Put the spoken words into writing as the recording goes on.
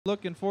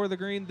Looking for the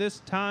green this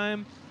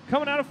time.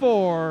 Coming out of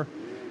 4.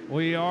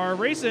 We are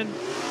racing.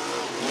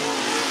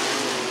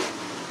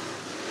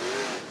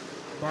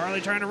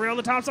 Barley trying to rail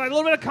the top side. A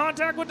little bit of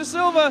contact with De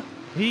Silva.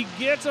 He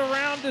gets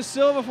around De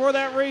Silva for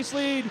that race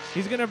lead.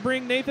 He's going to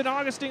bring Nathan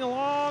Augustine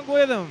along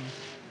with him.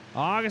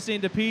 Augustine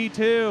to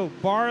P2.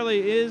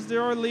 Barley is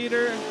their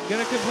leader.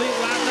 Going to complete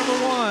lap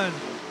number 1.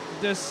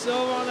 De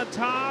Silva on the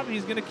top.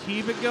 He's going to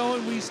keep it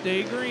going. We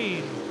stay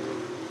green.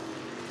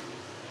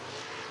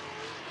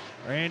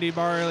 Randy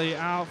Barley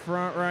out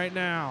front right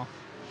now.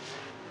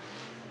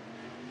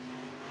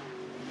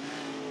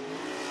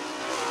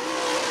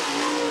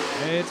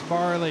 It's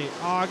Barley,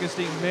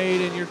 Augustine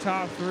made in your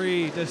top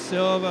 3. De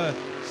Silva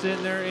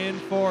sitting there in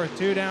 4th.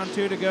 2 down,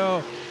 2 to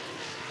go.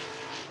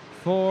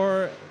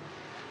 For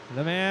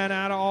the man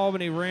out of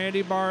Albany,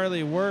 Randy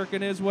Barley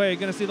working his way.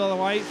 Gonna see the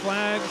white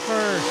flag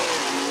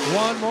first.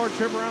 One more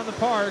trip around the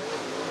park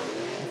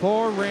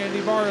for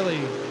Randy Barley.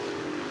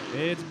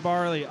 It's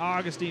Barley,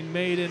 Augustine,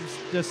 Maiden,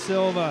 De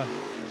Silva.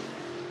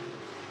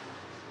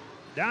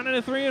 Down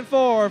into 3 and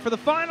 4 for the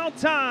final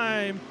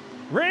time.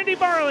 Randy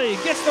Barley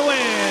gets the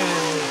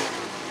win.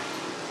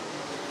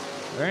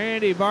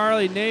 Randy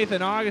Barley,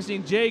 Nathan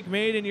Augustine, Jake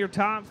Maiden, your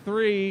top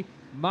 3.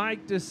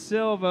 Mike De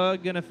Silva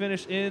gonna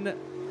finish in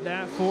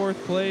that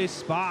 4th place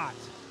spot.